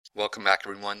Welcome back,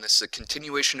 everyone. This is a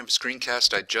continuation of a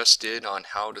screencast I just did on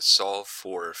how to solve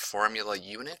for formula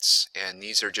units, and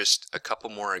these are just a couple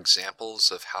more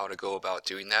examples of how to go about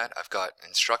doing that. I've got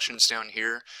instructions down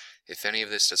here. If any of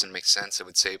this doesn't make sense, I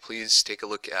would say please take a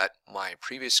look at my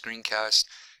previous screencast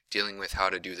dealing with how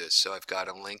to do this. So I've got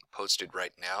a link posted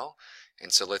right now,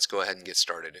 and so let's go ahead and get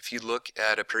started. If you look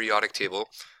at a periodic table,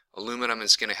 aluminum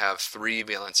is going to have 3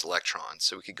 valence electrons,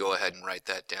 so we could go ahead and write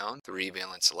that down, 3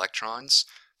 valence electrons.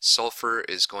 Sulfur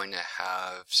is going to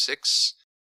have 6,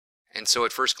 and so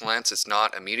at first glance it's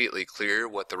not immediately clear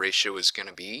what the ratio is going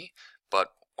to be,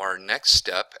 but our next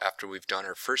step after we've done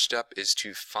our first step is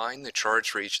to find the charge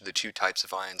for each of the two types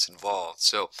of ions involved.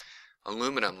 So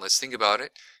aluminum, let's think about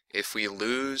it. If we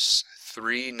lose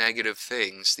 3 negative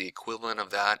things, the equivalent of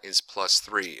that is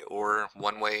 +3, or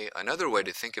another way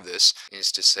to think of this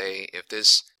is to say if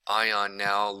this ion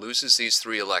now loses these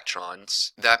 3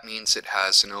 electrons, that means it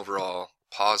has an overall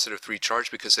positive 3 charge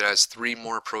because it has 3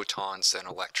 more protons than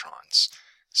electrons.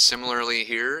 Similarly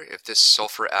here, if this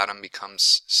sulfur atom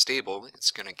becomes stable,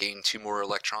 it's going to gain 2 more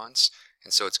electrons,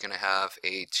 and so it's going to have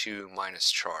a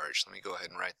 2- charge. Let me go ahead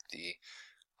and write the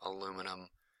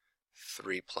aluminum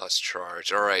 3+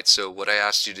 charge. Alright, so what I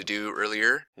asked you to do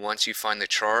earlier, once you find the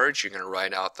charge, you're going to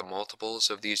write out the multiples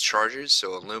of these charges.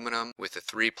 So aluminum with a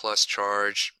 3+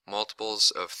 charge,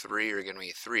 multiples of 3 are going to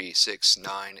be 3, 6,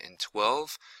 9, and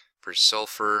 12. For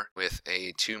sulfur with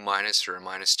a 2- or a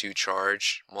 -2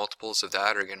 charge, multiples of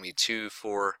that are going to be 2,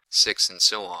 4, 6, and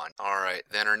so on. Alright,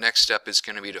 then our next step is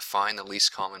going to be to find the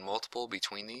least common multiple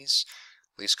between these.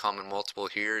 Least common multiple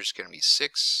here is going to be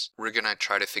 6. We're going to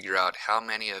try to figure out how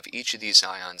many of each of these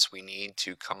ions we need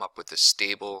to come up with a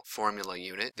stable formula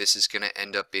unit. This is going to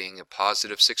end up being a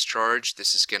 +6 charge.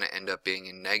 This is going to end up being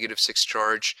a -6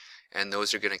 charge. And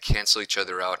those are going to cancel each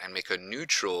other out and make a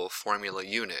neutral formula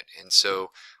unit. And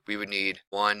so we would need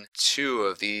 1, 2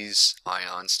 of these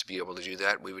ions to be able to do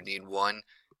that. We would need 1,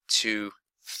 2,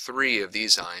 3 of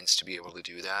these ions to be able to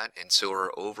do that. And so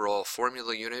our overall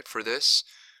formula unit for this,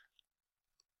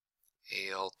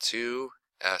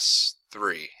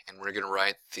 Al2S3. And we're going to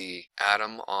write the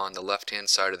atom on the left-hand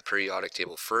side of the periodic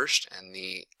table first, and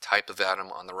the type of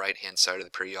atom on the right-hand side of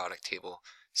the periodic table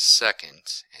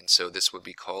second, and so this would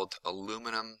be called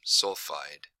aluminum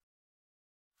sulfide.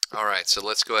 Alright, so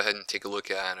let's go ahead and take a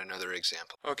look at another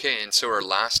example. Okay, and so our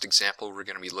last example we're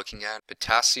going to be looking at,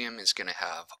 potassium is going to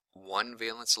have 1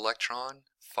 valence electron,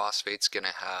 phosphate's going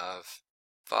to have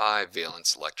 5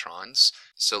 valence electrons.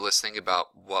 So let's think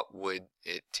about what would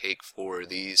it take for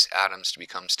these atoms to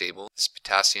become stable. This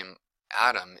potassium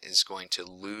atom is going to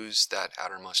lose that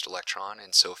outermost electron,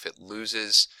 and so if it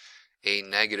loses a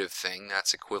negative thing,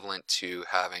 that's equivalent to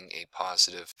having a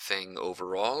positive thing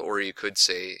overall, or you could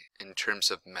say in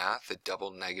terms of math a double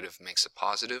negative makes a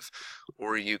positive,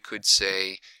 or you could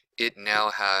say it now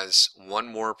has 1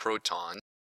 more proton.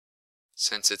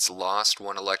 Since it's lost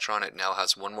 1 electron, it now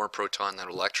has 1 more proton than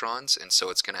electrons, and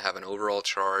so it's going to have an overall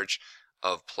charge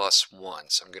of +1.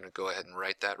 So I'm going to go ahead and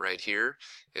write that right here.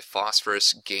 If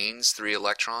phosphorus gains 3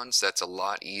 electrons, that's a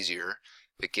lot easier.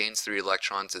 If it gains 3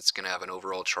 electrons, it's going to have an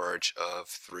overall charge of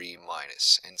 3-.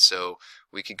 And so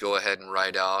we could go ahead and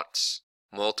write out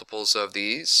multiples of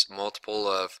these. Multiple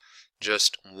of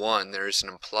just 1, there's an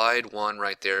implied 1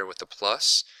 right there with the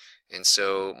plus. And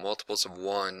so multiples of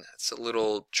 1, it's a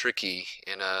little tricky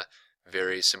in a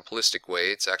very simplistic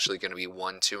way. It's actually going to be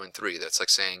 1, 2, and 3. That's like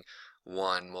saying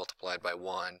 1 multiplied by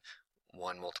 1,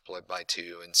 1 multiplied by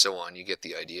 2, and so on. You get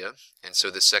the idea. And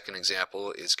so the second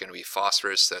example is going to be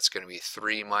phosphorus. That's going to be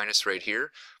 3- right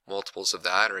here. Multiples of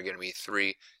that are going to be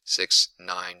 3, 6,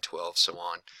 9, 12, so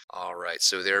on. Alright,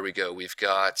 so there we go. We've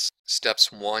got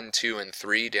steps 1, 2, and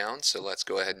 3 down, so let's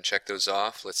go ahead and check those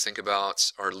off. Let's think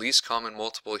about our least common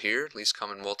multiple here. Least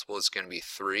common multiple is going to be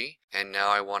 3. And now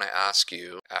I want to ask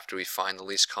you, after we find the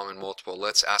least common multiple,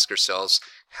 let's ask ourselves,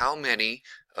 how many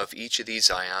of each of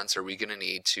these ions are we going to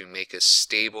need to make a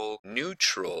stable,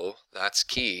 neutral, that's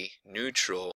key,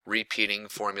 neutral repeating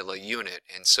formula unit?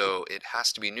 And so it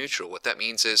has to be neutral. What that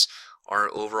means is our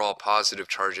overall positive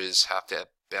charges have to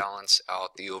balance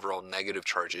out the overall negative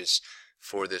charges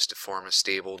for this to form a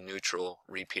stable, neutral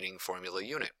repeating formula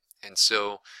unit. And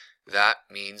so that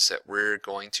means that we're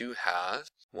going to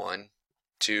have 1,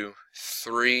 2,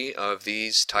 3 of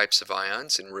these types of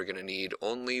ions, and we're going to need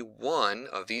only 1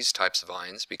 of these types of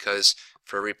ions because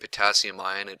for every potassium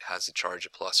ion it has a charge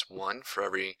of +1. For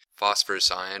every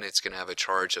phosphorus ion it's going to have a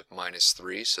charge of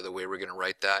 -3. So the way we're going to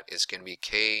write that is going to be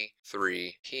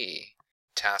K3P.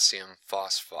 Potassium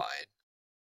phosphide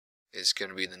is going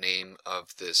to be the name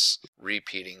of this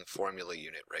repeating formula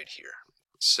unit right here.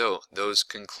 So those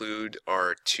conclude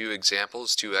our two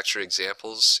extra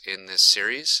examples in this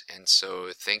series, and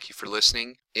so thank you for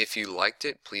listening. If you liked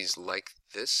it, please like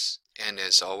this, and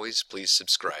as always, please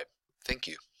subscribe. Thank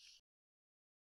you.